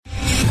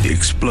The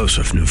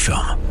explosive new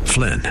film,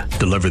 Flynn,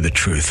 deliver the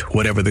truth,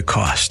 whatever the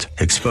cost,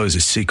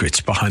 exposes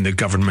secrets behind the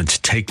government's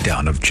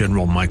takedown of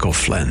General Michael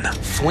Flynn.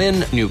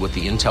 Flynn knew what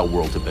the intel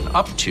world had been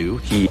up to.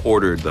 He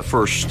ordered the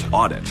first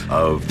audit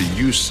of the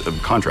use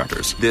of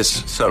contractors.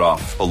 This set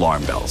off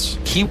alarm bells.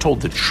 He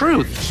told the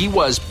truth. He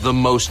was the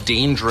most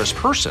dangerous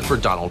person for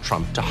Donald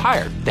Trump to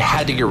hire. They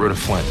had to get rid of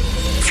Flynn.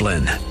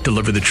 Flynn,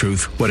 deliver the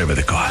truth, whatever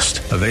the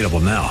cost. Available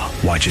now.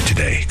 Watch it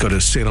today. Go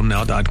to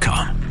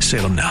salemnow.com.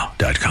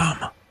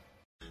 salemnow.com.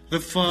 The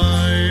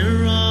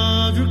fire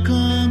of your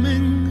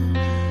coming,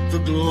 the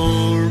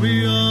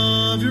glory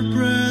of your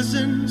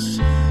presence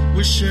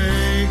will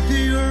shake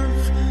the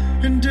earth,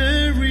 and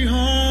every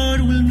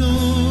heart will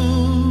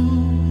know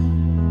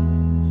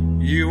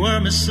you are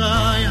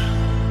Messiah,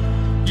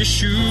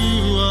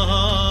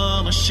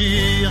 Yeshua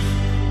HaMashiach,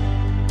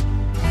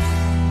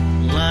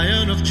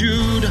 Lion of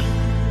Judah,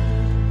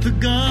 the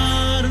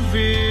God of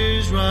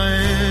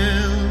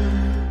Israel.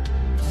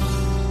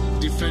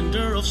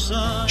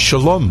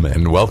 Shalom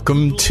and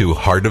welcome to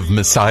Heart of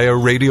Messiah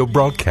radio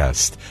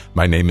broadcast.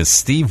 My name is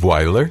Steve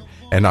Weiler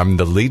and I'm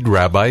the lead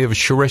rabbi of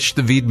Shoresh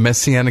David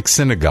Messianic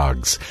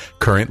Synagogues.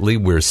 Currently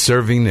we're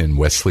serving in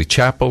Wesley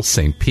Chapel,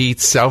 St. Pete,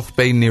 South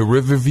Bay near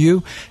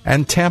Riverview,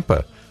 and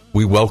Tampa.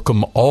 We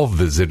welcome all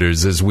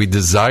visitors as we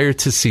desire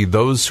to see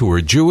those who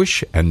are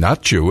Jewish and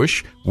not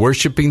Jewish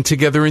worshiping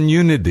together in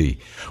unity.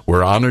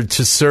 We're honored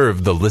to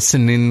serve the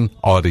listening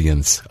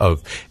audience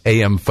of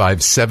AM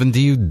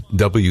 570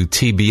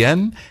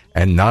 WTBN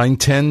and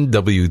 910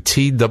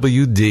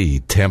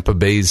 WTWD, Tampa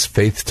Bay's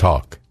Faith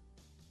Talk.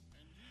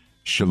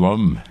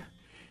 Shalom.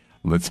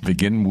 Let's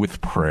begin with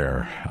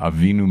prayer.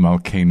 Avinu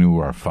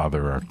Malkeinu, our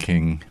Father, our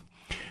King,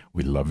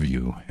 we love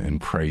you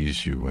and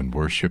praise you and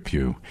worship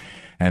you.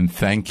 And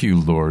thank you,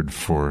 Lord,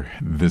 for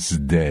this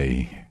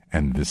day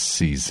and this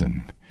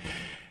season.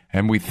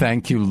 And we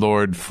thank you,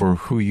 Lord, for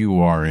who you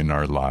are in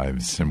our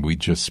lives. And we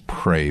just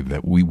pray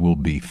that we will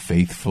be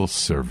faithful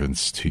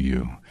servants to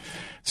you.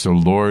 So,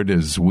 Lord,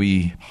 as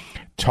we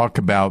talk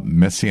about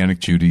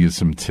Messianic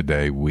Judaism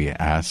today, we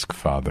ask,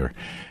 Father,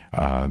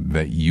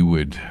 that you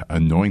would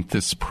anoint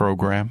this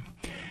program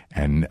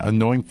and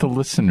anoint the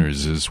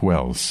listeners as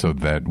well so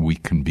that we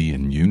can be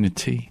in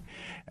unity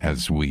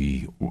as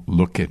we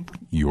look at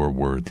your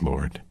word,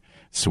 Lord.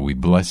 So we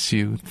bless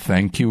you,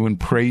 thank you, and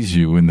praise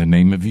you in the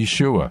name of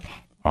Yeshua.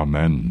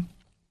 Amen.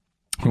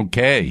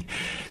 Okay,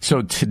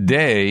 so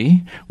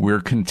today we're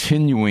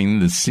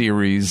continuing the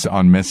series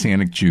on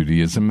Messianic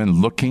Judaism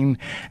and looking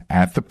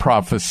at the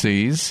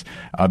prophecies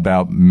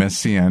about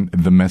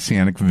the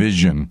Messianic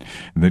vision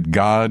that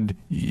God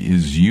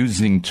is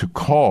using to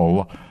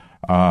call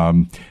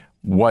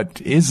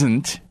what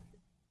isn't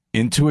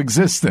into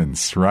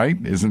existence,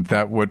 right? Isn't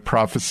that what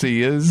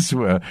prophecy is?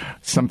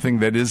 Something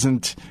that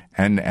isn't,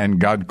 and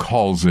God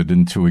calls it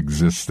into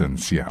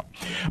existence, yeah.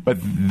 But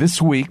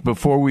this week,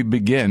 before we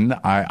begin,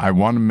 I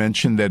want to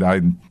mention that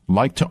I'd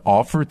like to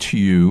offer to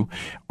you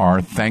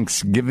our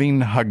Thanksgiving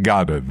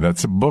Haggadah.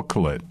 That's a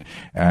booklet,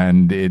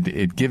 and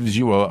it gives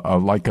you a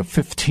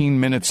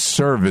 15-minute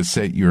service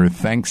at your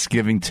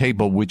Thanksgiving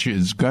table, which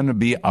is going to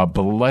be a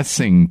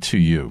blessing to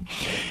you.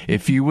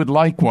 If you would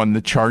like one, the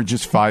charge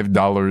is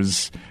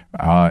 $5,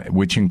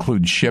 which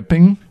includes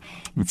shipping.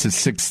 It's a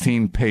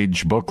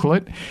 16-page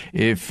booklet.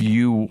 If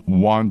you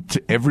want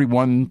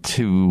everyone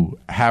to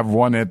have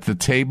one at the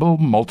table,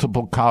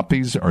 multiple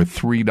copies are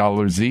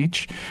 $3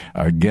 each.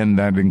 Again,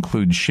 that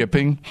includes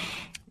shipping.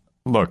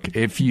 Look,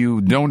 if you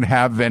don't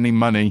have any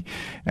money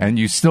and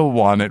you still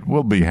want it,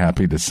 we'll be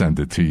happy to send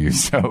it to you.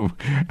 So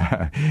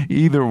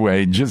either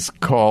way, just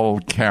call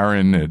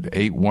Karen at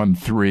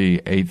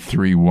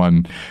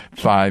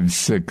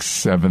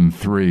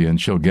 813-831-5673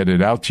 and she'll get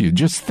it out to you.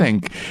 Just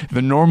think,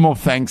 the normal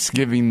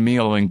Thanksgiving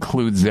meal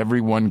includes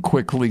everyone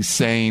quickly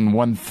saying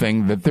one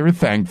thing that they're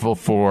thankful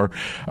for,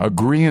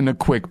 agree in a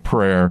quick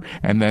prayer,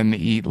 and then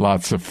eat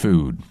lots of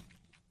food.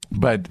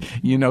 But,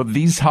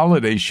 these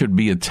holidays should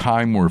be a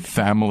time where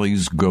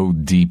families go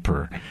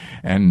deeper.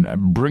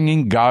 And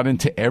bringing God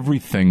into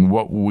everything,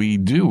 what we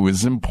do,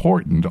 is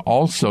important.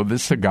 Also,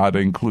 this Haggadah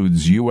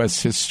includes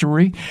U.S.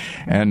 history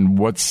and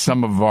what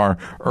some of our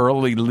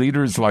early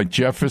leaders like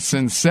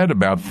Jefferson said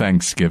about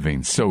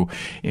Thanksgiving. So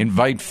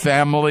invite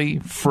family,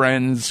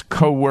 friends,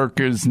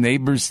 co-workers,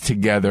 neighbors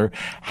together.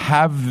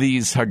 Have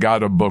these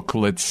Haggadah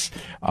booklets.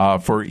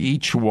 For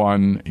each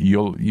one,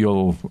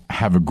 you'll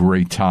have a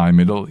great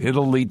time.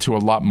 It'll lead to a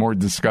lot more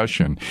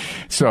discussion.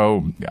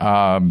 So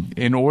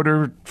in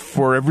order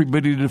for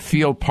everybody to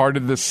feel part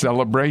of this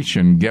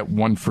celebration, get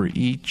one for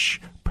each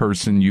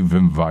person you've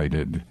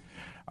invited.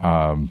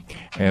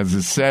 As I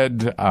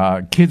said,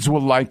 kids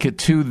will like it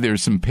too.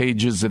 There's some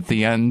pages at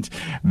the end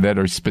that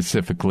are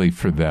specifically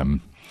for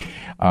them.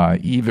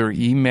 Either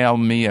email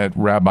me at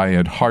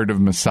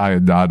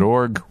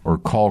rabbi@heartofmessiah.org or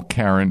call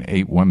Karen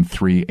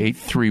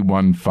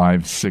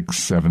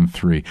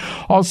 813-831-5673.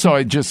 Also,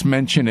 I just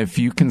mentioned if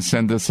you can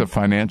send us a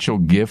financial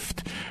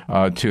gift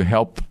to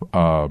help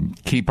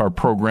keep our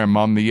program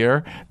on the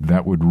air,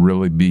 that would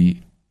really be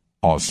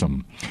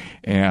awesome.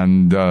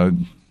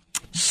 And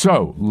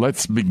So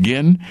let's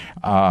begin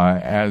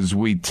as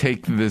we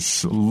take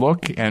this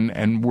look,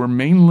 and we're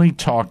mainly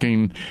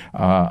talking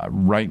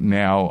right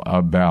now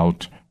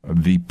about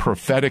the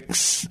prophetic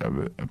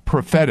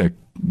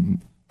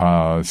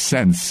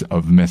sense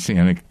of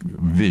Messianic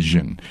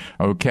vision,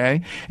 okay?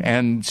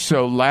 And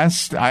so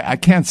I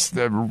can't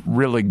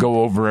really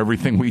go over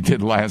everything we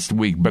did last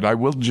week, but I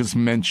will just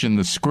mention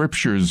the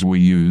scriptures we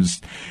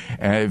used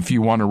if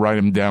you want to write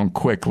them down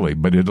quickly,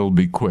 but it'll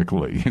be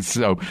quickly.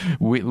 So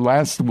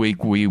last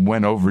week we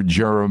went over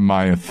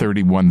Jeremiah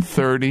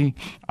 31:30,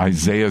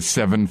 Isaiah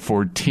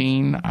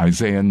 7:14,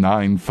 Isaiah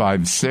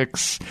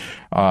 9:5-6,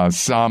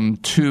 Psalm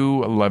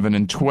 2:11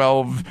 and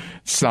 12,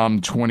 Psalm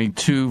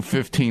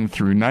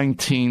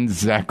 22:15-19,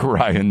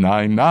 Zechariah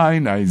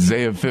 9:9,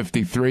 Isaiah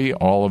 53,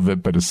 all of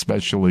it, but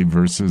especially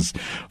verses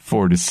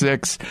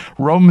 4-6,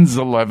 Romans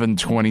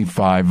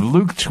 11:25,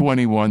 Luke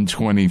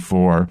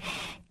 21:24.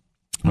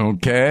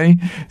 Okay,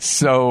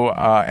 so,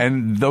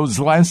 and those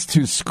last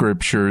two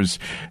scriptures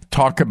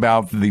talk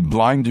about the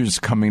blinders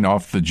coming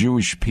off the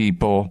Jewish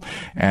people,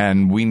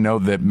 and we know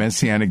that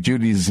Messianic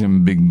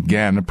Judaism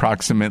began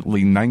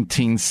approximately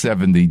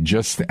 1970,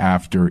 just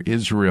after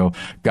Israel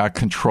got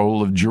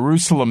control of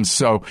Jerusalem,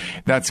 so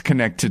that's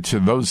connected to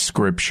those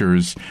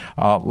scriptures.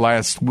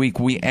 Last week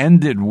we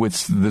ended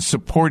with the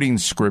supporting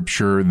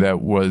scripture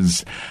that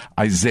was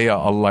Isaiah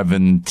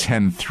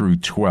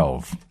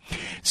 11:10-12.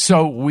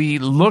 So we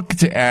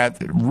looked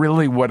at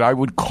really what I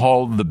would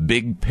call the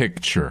big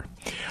picture.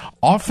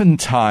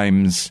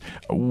 Oftentimes,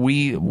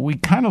 we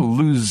kind of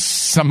lose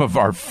some of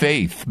our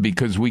faith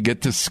because we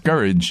get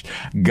discouraged.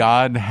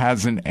 God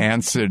hasn't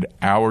answered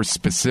our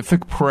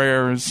specific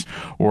prayers,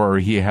 or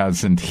he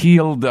hasn't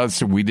healed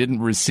us, or we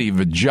didn't receive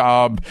a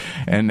job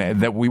and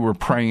that we were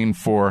praying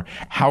for.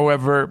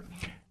 However,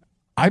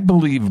 I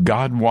believe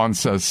God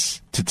wants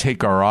us to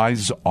take our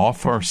eyes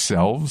off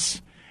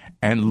ourselves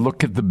and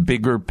look at the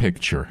bigger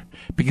picture,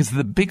 because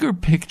the bigger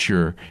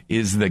picture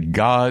is that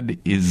God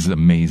is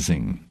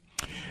amazing.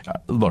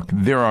 Look,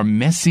 there are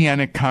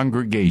Messianic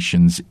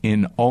congregations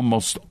in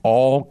almost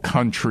all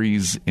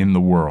countries in the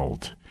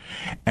world,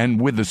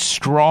 and with a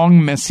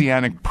strong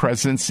Messianic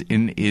presence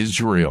in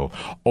Israel,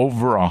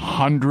 over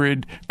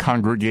 100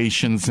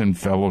 congregations and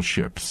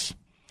fellowships.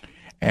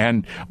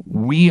 And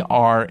we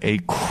are a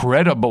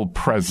credible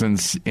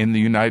presence in the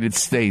United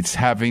States,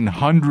 having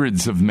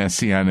hundreds of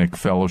Messianic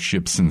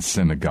fellowships and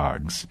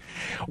synagogues.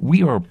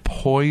 We are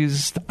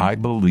poised, I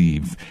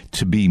believe,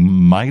 to be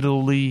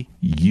mightily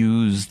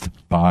used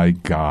by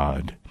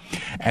God.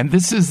 And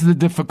this is the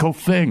difficult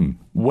thing,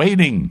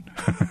 waiting,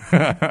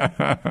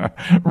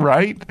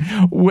 right?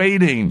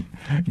 Waiting.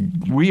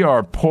 We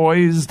are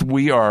poised.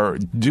 We are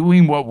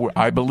doing what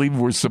I believe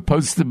we're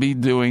supposed to be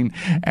doing,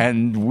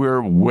 and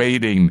we're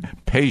waiting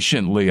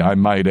patiently, I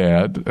might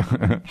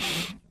add.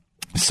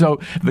 So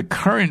the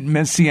current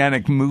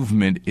Messianic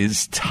movement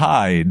is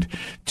tied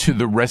to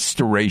the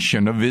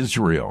restoration of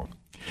Israel.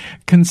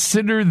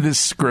 Consider this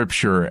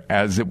scripture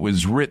as it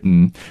was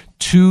written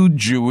to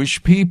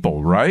Jewish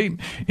people, right?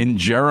 In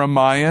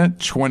Jeremiah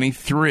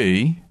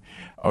 23,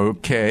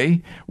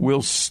 okay,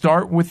 we'll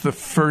start with the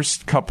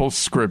first couple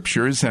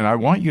scriptures, and I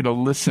want you to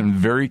listen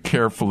very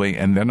carefully,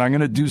 and then I'm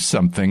going to do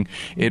something.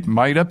 It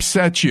might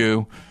upset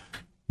you,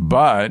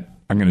 but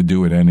I'm going to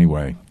do it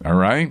anyway, all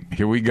right?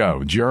 Here we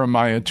go.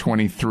 Jeremiah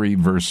 23,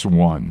 verse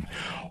 1.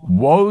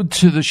 Woe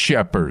to the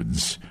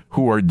shepherds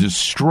who are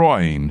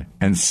destroying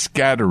and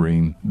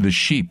scattering the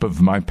sheep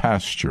of my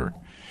pasture.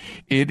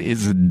 It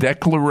is a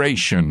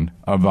declaration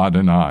of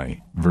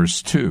Adonai.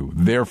 Verse 2,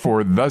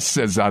 therefore thus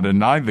says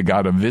Adonai, the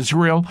God of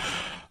Israel,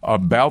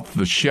 about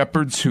the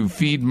shepherds who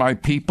feed my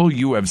people,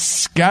 you have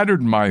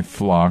scattered my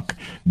flock,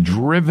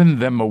 driven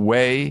them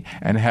away,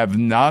 and have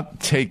not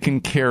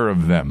taken care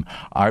of them.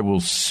 I will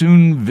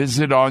soon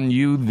visit on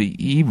you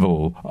the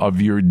evil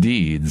of your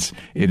deeds.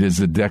 It is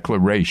a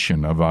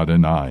declaration of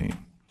Adonai.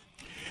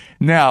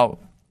 Now,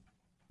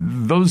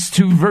 those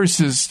two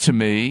verses to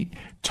me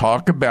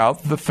talk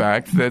about the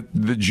fact that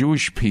the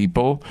Jewish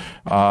people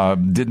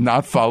did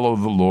not follow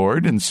the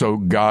Lord, and so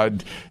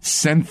God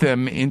sent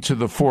them into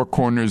the four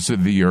corners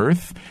of the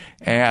earth.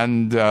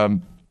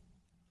 And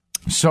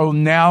so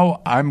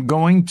now I'm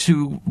going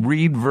to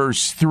read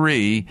verse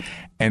 3,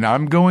 and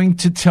I'm going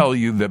to tell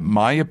you that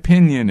my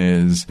opinion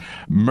is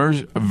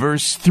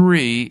verse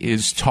 3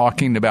 is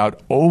talking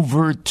about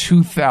over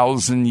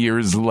 2,000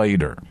 years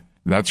later.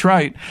 That's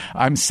right.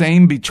 I'm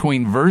saying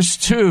between verse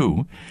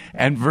 2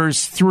 and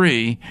verse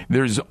 3,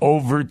 there's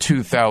over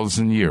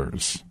 2,000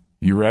 years.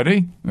 You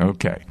ready?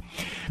 Okay.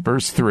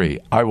 Verse 3,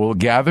 I will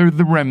gather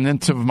the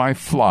remnant of my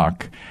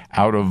flock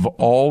out of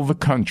all the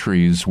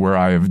countries where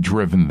I have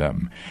driven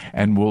them,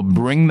 and will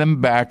bring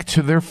them back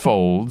to their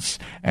folds,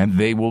 and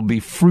they will be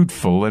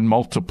fruitful and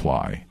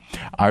multiply.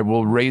 I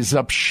will raise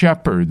up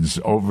shepherds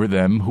over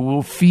them who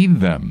will feed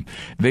them.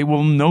 They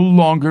will no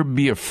longer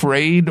be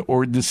afraid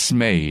or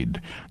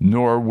dismayed,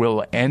 nor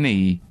will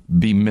any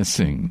be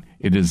missing.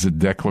 It is a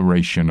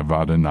declaration of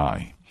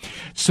Adonai.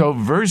 So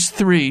verse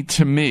 3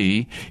 to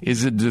me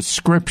is a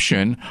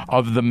description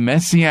of the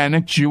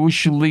Messianic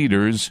Jewish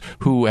leaders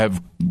who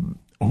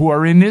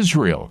are in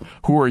Israel,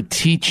 who are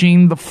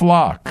teaching the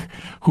flock,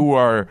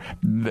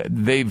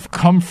 they've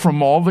come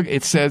from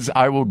it says,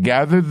 I will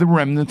gather the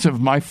remnant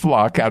of my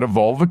flock out of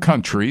all the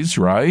countries,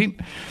 right,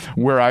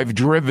 where I've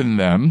driven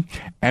them,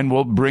 and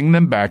will bring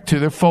them back to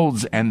their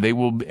folds,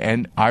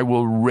 and I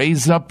will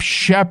raise up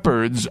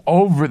shepherds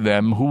over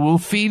them who will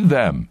feed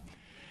them.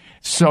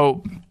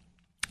 So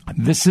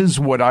this is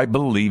what I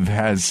believe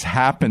has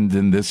happened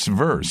in this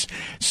verse.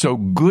 So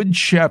good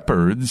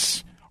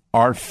shepherds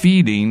are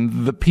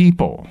feeding the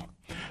people.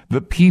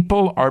 The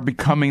people are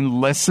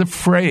becoming less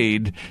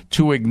afraid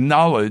to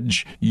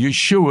acknowledge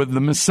Yeshua,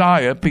 the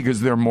Messiah,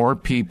 because there are more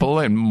people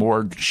and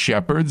more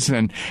shepherds.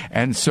 And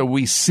so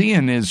we see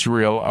in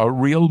Israel a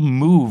real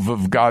move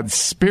of God's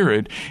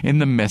Spirit in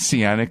the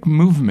Messianic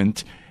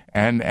movement.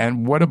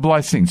 And what a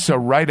blessing. So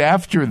right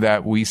after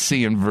that, we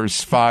see in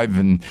verse 5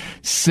 and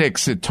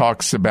 6, it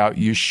talks about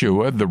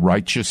Yeshua, the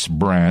righteous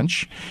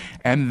branch.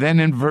 And then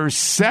in verse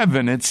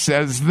 7, it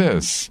says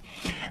this,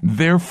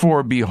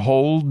 Therefore,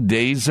 behold,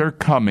 days are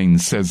coming,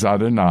 says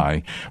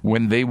Adonai,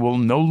 when they will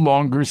no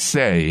longer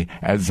say,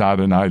 as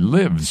Adonai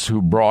lives,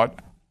 who brought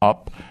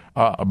up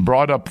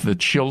the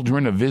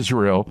children of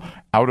Israel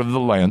out of the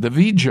land of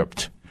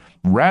Egypt.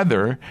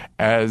 Rather,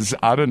 as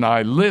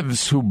Adonai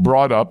lives, who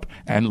brought up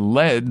and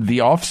led the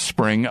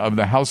offspring of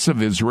the house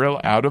of Israel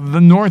out of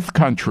the north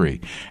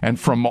country, and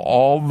from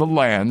all the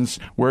lands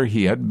where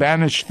he had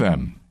banished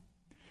them.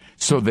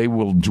 So they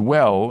will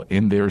dwell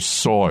in their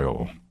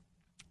soil.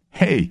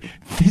 Hey,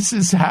 this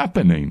is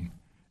happening.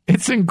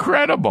 It's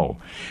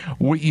incredible.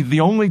 The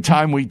only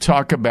time we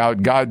talk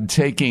about God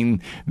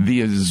taking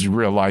the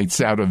Israelites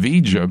out of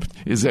Egypt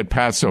is at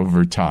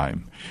Passover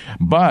time.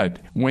 But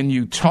when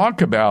you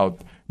talk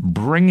about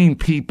bringing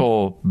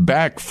people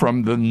back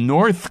from the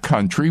north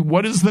country,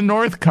 what is the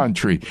north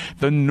country?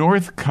 The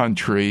north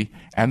country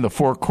and the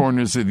four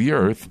corners of the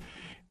earth,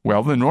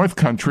 well, the north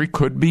country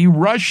could be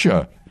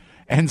Russia.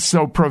 And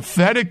so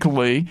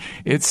prophetically,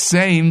 it's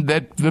saying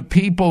that the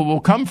people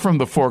will come from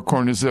the four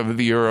corners of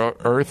the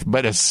earth,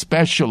 but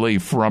especially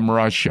from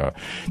Russia.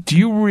 Do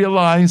you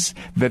realize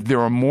that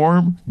there are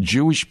more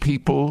Jewish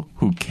people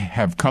who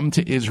have come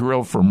to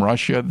Israel from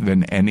Russia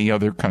than any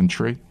other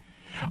country?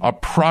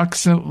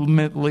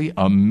 Approximately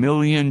 1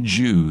 million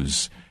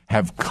Jews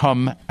have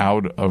come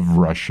out of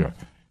Russia.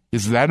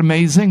 Is that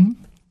amazing?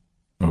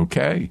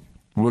 Okay,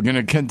 we're going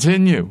to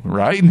continue,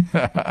 right?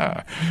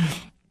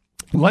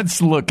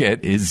 Let's look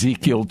at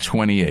Ezekiel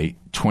 28,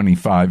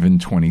 25, and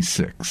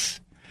 26.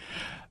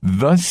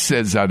 Thus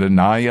says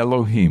Adonai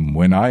Elohim,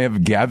 when I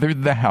have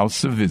gathered the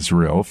house of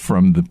Israel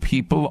from the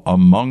people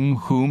among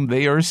whom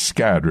they are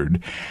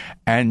scattered,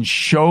 and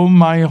show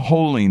my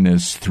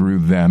holiness through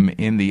them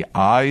in the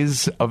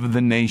eyes of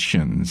the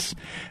nations,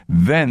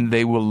 then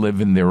they will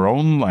live in their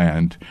own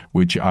land,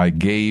 which I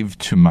gave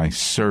to my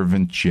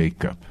servant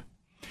Jacob.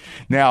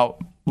 Now,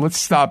 let's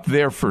stop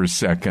there for a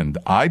second.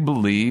 I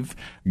believe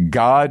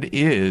God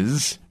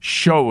is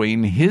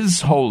showing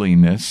his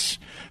holiness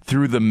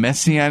through the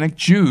Messianic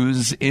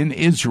Jews in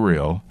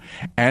Israel,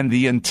 and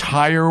the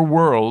entire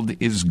world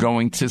is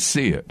going to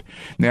see it.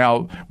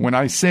 Now, when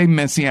I say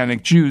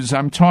Messianic Jews,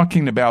 I'm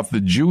talking about the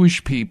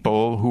Jewish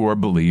people who are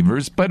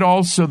believers, but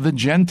also the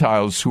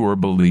Gentiles who are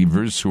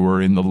believers who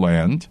are in the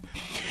land.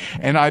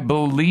 And I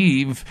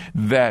believe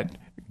that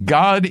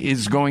God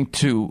is going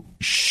to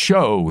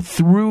show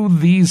through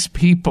these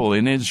people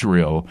in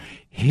Israel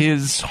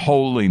his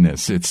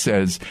holiness, it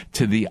says,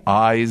 to the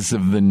eyes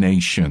of the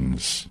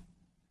nations.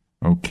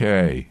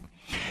 Okay.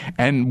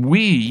 And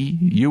we,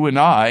 you and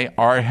I,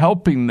 are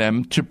helping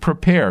them to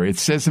prepare. It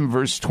says in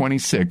verse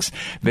 26,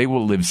 they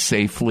will live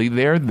safely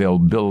there. They'll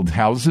build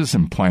houses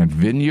and plant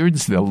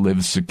vineyards. They'll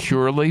live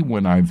securely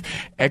when I've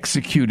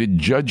executed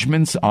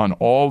judgments on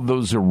all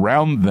those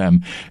around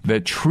them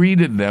that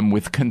treated them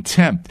with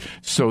contempt.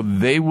 So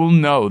they will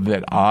know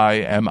that I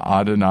am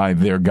Adonai,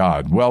 their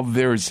God. Well,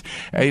 there's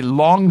a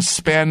long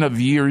span of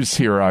years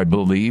here, I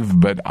believe,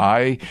 but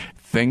I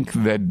think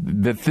that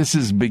this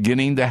is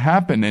beginning to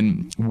happen,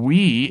 and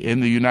we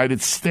in the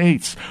United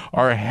States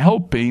are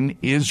helping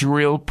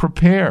Israel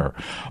prepare.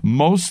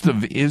 Most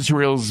of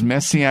Israel's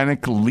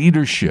Messianic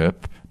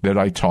leadership that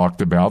I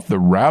talked about, the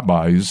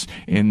rabbis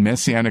in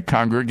Messianic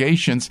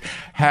congregations,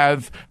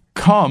 have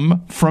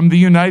come from the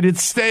United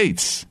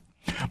States.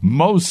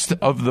 Most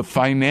of the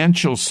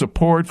financial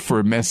support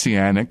for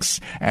Messianics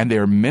and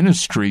their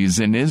ministries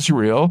in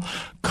Israel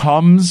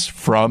comes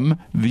from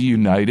the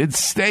United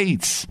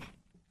States.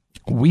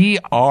 We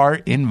are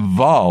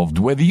involved,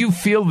 whether you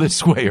feel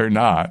this way or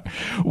not.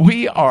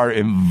 We are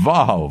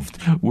involved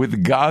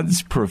with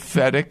God's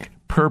prophetic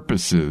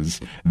purposes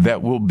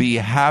that will be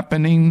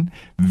happening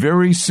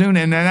very soon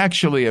and that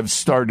actually have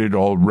started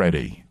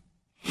already.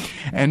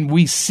 And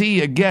we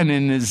see again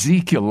in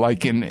Ezekiel,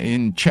 like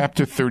in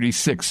chapter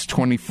 36,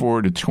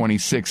 24 to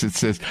 26, it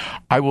says,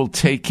 I will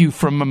take you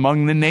from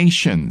among the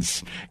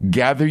nations,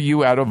 gather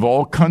you out of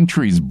all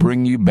countries,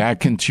 bring you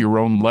back into your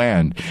own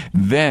land.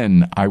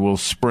 Then I will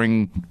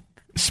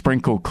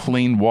sprinkle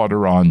clean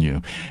water on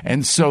you.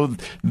 And so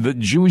the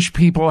Jewish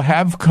people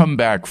have come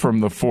back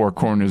from the four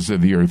corners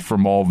of the earth,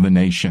 from all the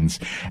nations.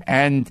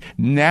 And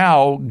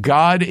now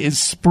God is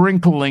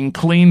sprinkling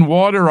clean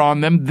water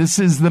on them. This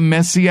is the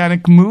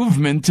Messianic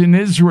movement in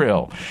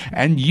Israel.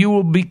 And you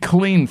will be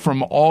clean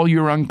from all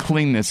your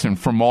uncleanness and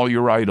from all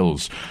your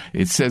idols.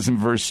 It says in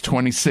verse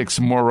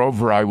 26,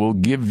 moreover, I will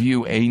give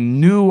you a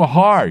new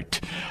heart.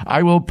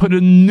 I will put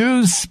a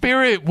new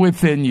spirit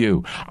within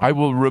you. I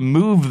will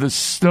remove the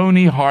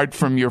stony heart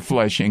from your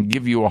flesh and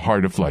give you a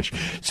heart of flesh.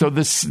 So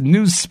this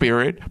new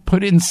spirit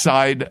put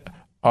inside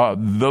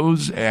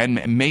those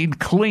and made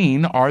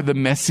clean are the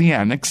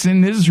Messianics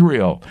in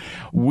Israel.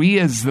 We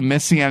as the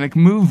Messianic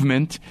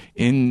movement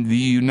in the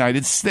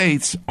United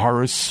States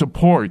are a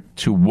support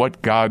to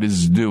what God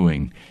is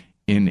doing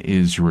in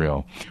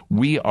Israel.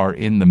 We are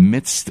in the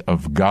midst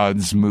of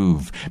God's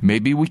move.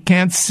 Maybe we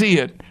can't see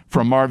it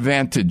from our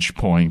vantage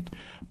point,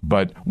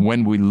 but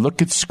when we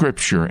look at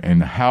Scripture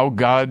and how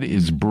God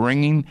is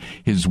bringing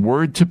His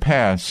word to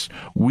pass,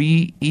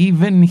 we,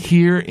 even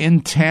here in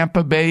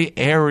Tampa Bay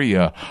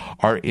area,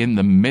 are in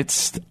the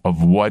midst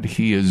of what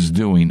He is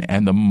doing.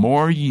 And the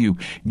more you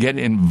get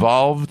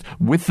involved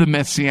with the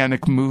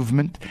Messianic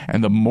movement,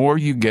 and the more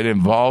you get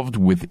involved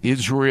with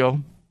Israel,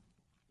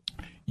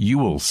 you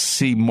will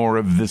see more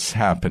of this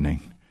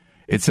happening.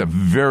 It's a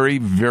very,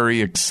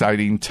 very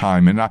exciting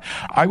time. And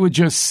I would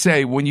just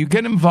say, when you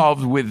get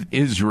involved with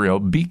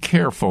Israel, be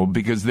careful,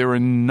 because there are a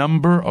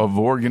number of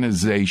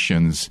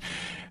organizations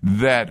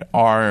that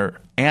are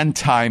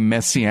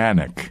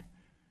anti-Messianic,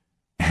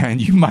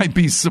 and you might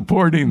be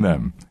supporting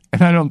them.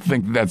 And I don't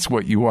think that's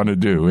what you want to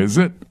do, is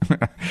it?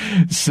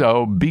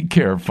 So be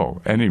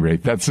careful. At any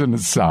rate, that's an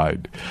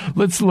aside.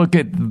 Let's look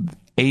at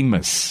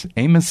Amos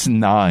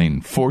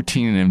 9,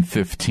 14 and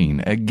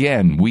 15.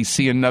 Again, we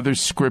see another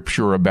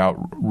scripture about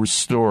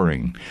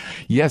restoring.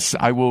 Yes,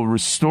 I will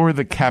restore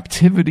the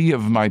captivity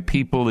of my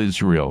people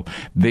Israel.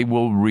 They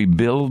will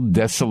rebuild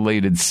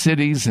desolated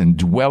cities and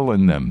dwell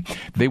in them.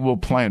 They will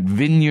plant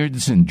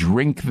vineyards and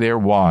drink their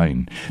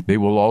wine. They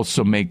will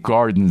also make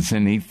gardens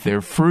and eat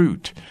their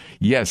fruit.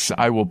 Yes,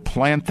 I will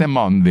plant them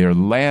on their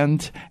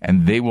land,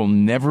 and they will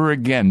never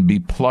again be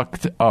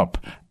plucked up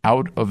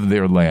out of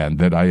their land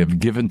that I have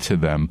given to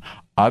them.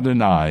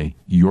 Adonai,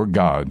 your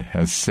God,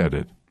 has said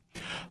it.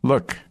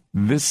 Look,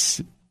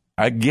 this,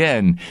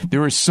 again,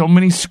 there are so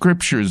many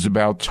scriptures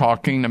about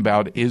talking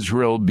about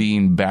Israel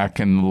being back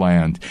in the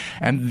land.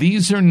 And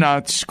these are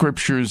not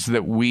scriptures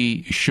that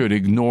we should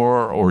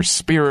ignore or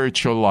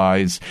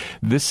spiritualize.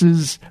 This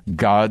is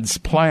God's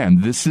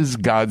plan. This is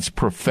God's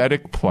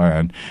prophetic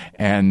plan.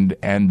 And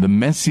the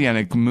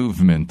Messianic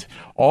movement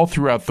all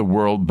throughout the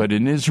world, but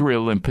in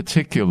Israel in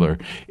particular,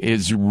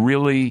 is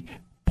really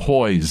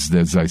poised,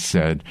 as I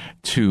said,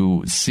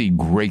 to see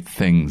great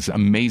things,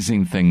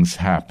 amazing things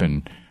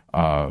happen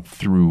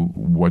through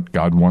what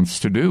God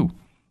wants to do.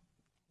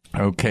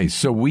 Okay,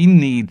 so we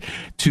need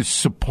to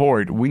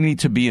support, we need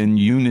to be in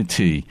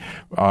unity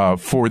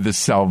for the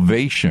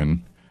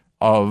salvation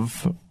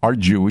of our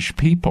Jewish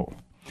people.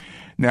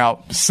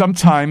 Now,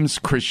 sometimes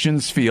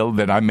Christians feel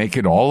that I make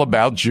it all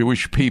about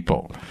Jewish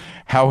people.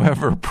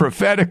 However,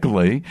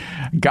 prophetically,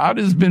 God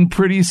has been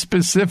pretty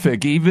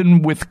specific,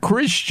 even with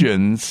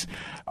Christians,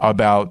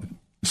 about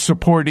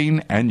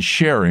supporting and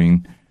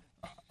sharing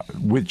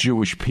with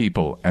Jewish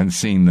people and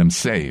seeing them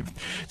saved.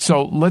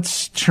 So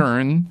let's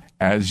turn,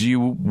 as you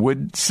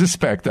would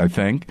suspect, I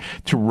think,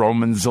 to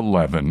Romans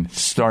 11,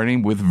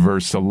 starting with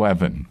verse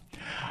 11.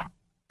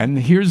 And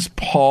here's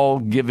Paul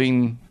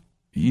giving,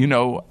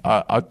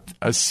 a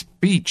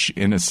speech,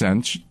 in a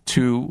sense,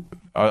 to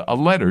a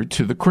letter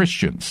to the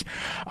Christians.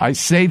 I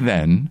say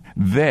then,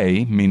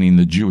 they, meaning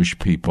the Jewish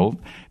people,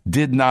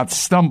 did not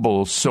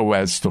stumble so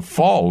as to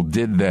fall,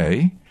 did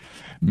they?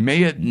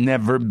 May it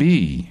never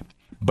be.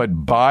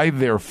 But by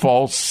their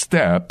false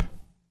step,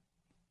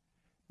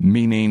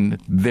 meaning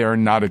they're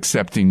not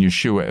accepting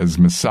Yeshua as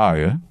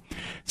Messiah,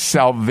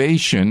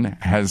 salvation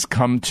has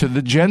come to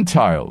the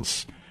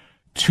Gentiles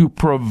to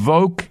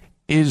provoke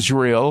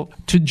Israel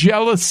to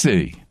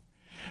jealousy.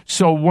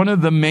 So one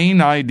of the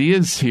main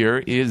ideas here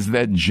is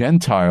that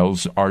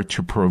Gentiles are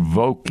to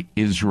provoke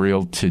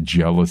Israel to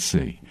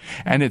jealousy.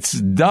 And it's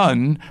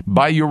done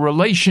by your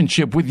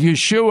relationship with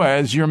Yeshua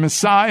as your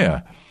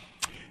Messiah.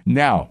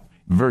 Now,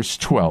 verse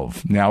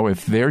 12, now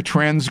if their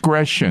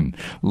transgression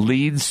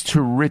leads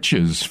to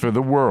riches for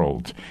the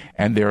world,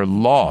 and their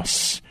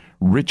loss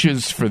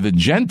riches for the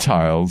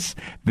Gentiles,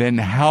 then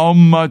how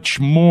much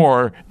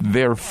more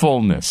their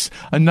fullness?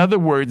 In other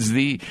words,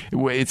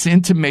 it's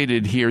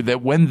intimated here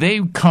that when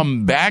they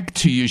come back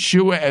to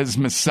Yeshua as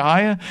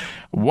Messiah,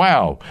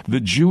 wow, the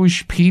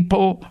Jewish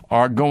people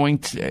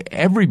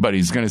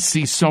everybody's going to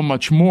see so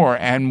much more.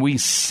 And we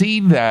see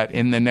that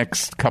in the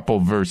next couple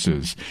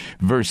verses.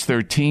 Verse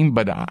 13,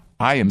 but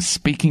I am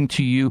speaking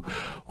to you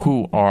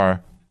who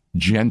are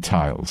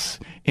Gentiles.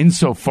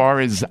 Insofar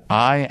as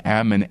I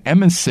am an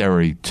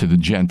emissary to the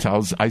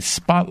Gentiles, I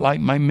spotlight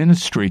my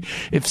ministry.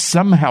 If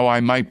somehow I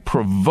might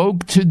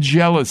provoke to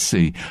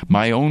jealousy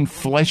my own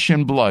flesh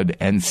and blood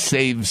and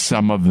save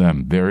some of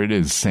them. There it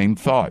is, same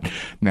thought.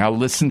 Now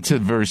listen to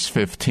verse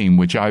 15,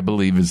 which I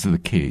believe is the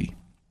key.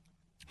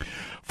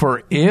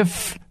 For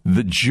if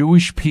the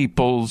Jewish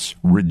people's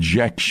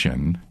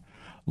rejection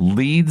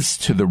leads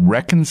to the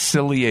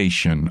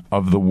reconciliation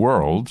of the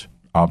world,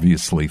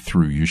 obviously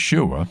through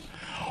Yeshua,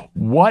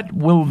 what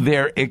will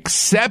their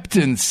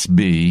acceptance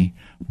be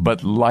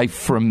but life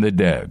from the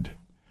dead?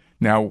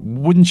 Now,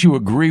 wouldn't you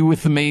agree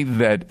with me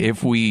that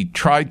if we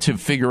tried to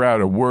figure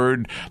out a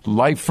word,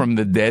 life from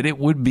the dead, it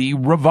would be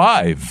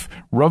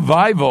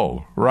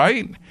revival,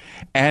 right?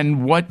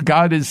 And what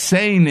God is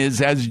saying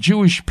is, as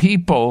Jewish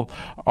people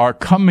are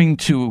coming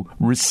to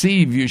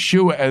receive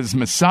Yeshua as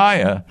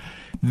Messiah,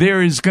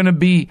 there is going to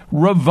be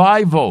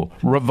revival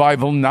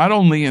not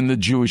only in the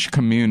Jewish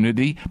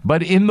community,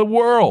 but in the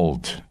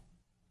world.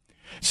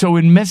 So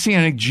in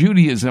Messianic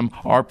Judaism,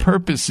 our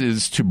purpose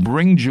is to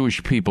bring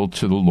Jewish people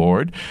to the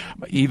Lord,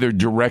 either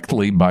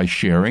directly by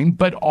sharing,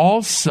 but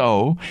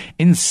also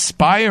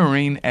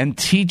inspiring and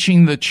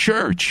teaching the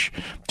church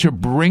to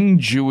bring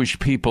Jewish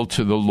people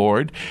to the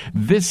Lord.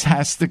 This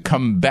has to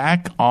come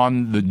back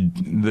on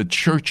the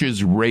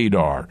church's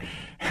radar.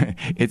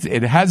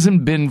 It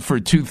hasn't been for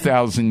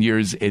 2,000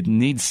 years. It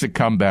needs to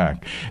come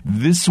back.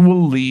 This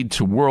will lead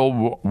to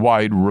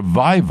worldwide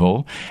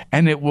revival,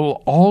 and it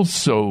will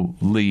also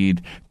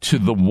lead to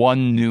the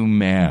one new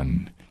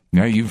man.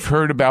 Now, you've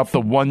heard about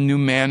the one new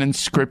man in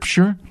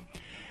Scripture.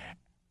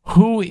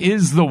 Who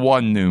is the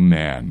one new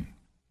man?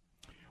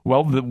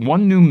 Well, the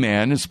one new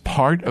man is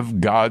part of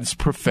God's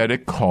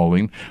prophetic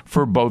calling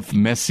for both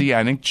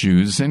Messianic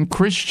Jews and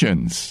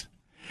Christians.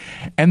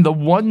 And the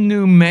one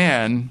new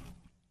man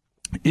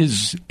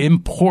is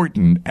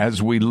important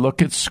as we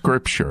look at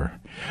Scripture,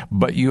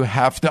 but you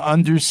have to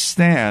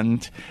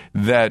understand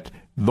that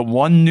the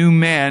one new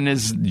man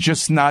is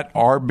just not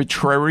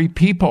arbitrary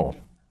people.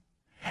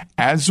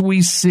 As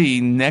we see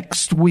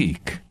next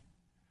week,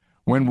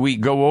 when we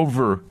go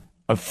over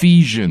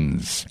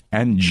Ephesians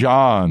and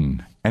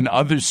John and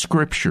other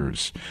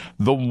scriptures,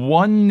 the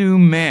one new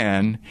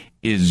man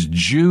is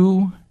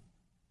Jew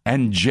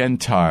and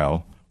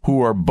Gentile,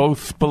 who are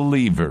both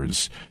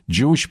believers,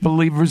 Jewish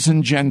believers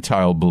and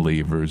Gentile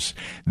believers.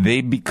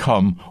 They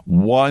become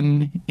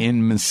one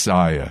in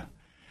Messiah.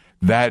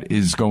 That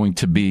is going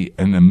to be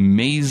an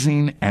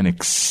amazing and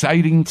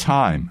exciting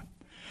time.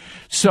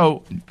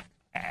 So,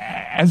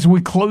 as we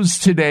close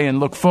today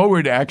and look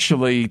forward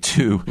actually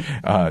to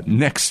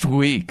next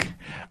week,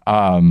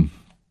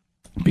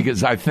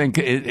 because I think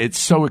it's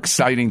so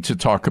exciting to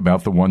talk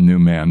about the one new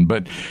man.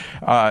 But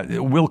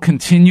we'll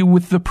continue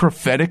with the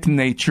prophetic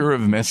nature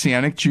of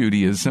Messianic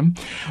Judaism.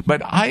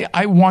 But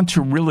I want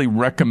to really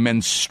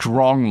recommend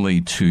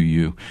strongly to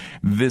you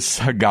this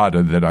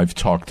Haggadah that I've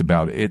talked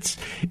about.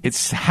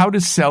 It's how to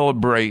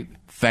celebrate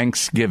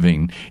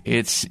Thanksgiving.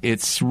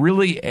 It's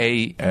really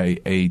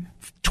a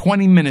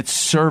 20-minute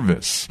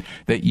service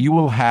that you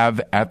will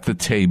have at the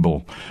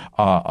table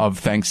of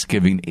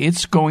Thanksgiving.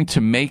 It's going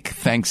to make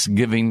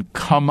Thanksgiving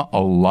come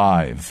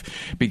alive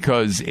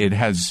because it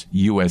has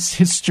U.S.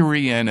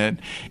 history in it.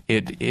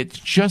 It's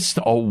just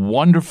a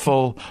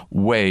wonderful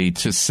way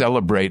to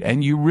celebrate,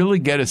 and you really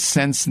get a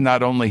sense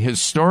not only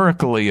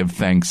historically of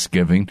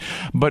Thanksgiving,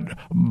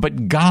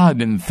 but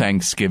God in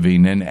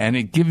Thanksgiving, and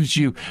it gives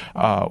you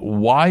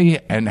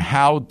why and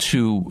how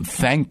to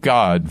thank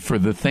God for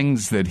the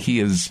things that He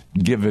has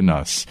given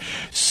us.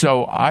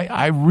 So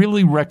I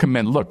really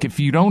recommend, look, if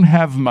you don't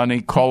have money,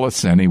 call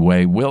us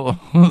anyway. We'll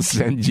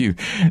send you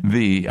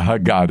the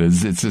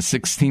Haggadahs. It's a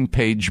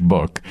 16-page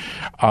book.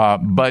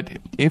 But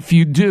if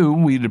you do,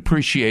 we'd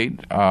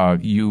appreciate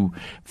you,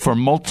 for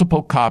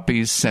multiple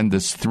copies, send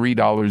us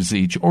 $3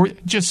 each, or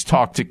just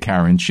talk to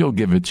Karen. She'll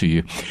give it to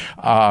you.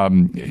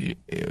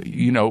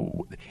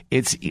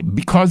 It's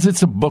because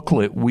it's a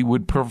booklet, we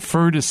would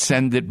prefer to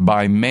send it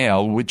by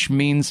mail, which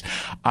means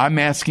I'm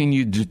asking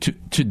you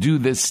to do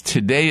this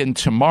today and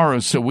tomorrow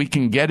so we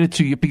can get it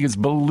to you, because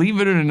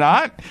believe it or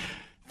not,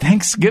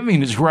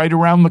 Thanksgiving is right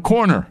around the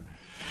corner.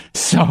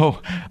 So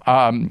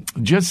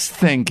just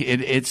think,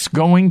 it's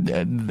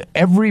going,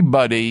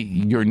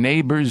 everybody, your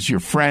neighbors, your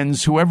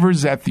friends,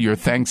 whoever's at your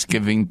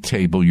Thanksgiving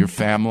table, your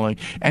family,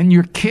 and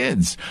your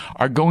kids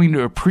are going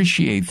to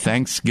appreciate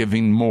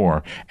Thanksgiving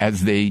more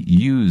as they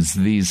use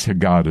these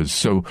Haggadahs.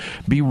 So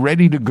be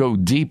ready to go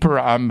deeper.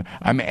 I'm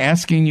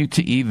asking you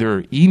to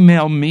either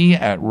email me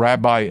at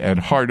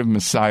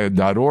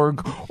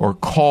rabbi@heartofmessiah.org or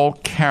call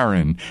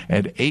Karen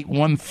at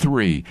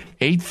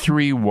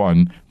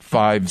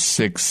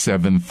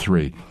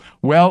 813-831-5673.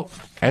 Well,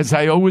 as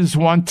I always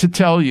want to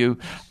tell you,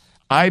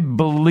 I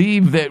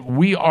believe that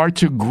we are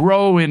to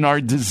grow in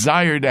our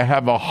desire to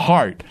have a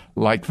heart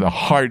like the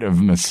heart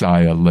of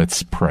Messiah.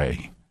 Let's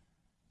pray.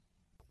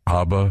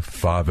 Abba,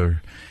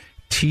 Father,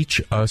 teach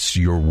us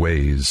your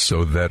ways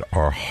so that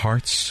our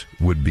hearts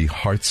would be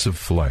hearts of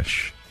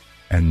flesh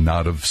and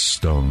not of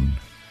stone.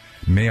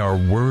 May our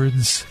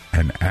words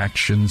and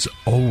actions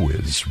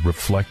always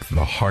reflect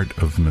the heart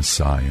of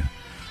Messiah,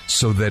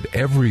 so that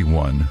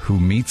everyone who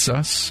meets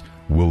us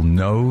will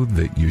know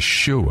that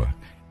Yeshua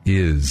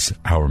is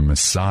our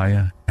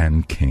Messiah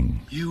and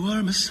King. You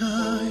are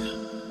Messiah,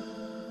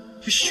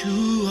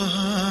 Yeshua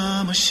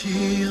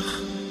HaMashiach,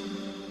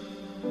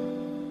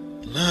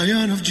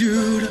 Lion of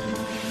Judah,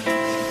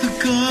 the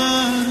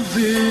God of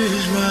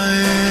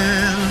Israel.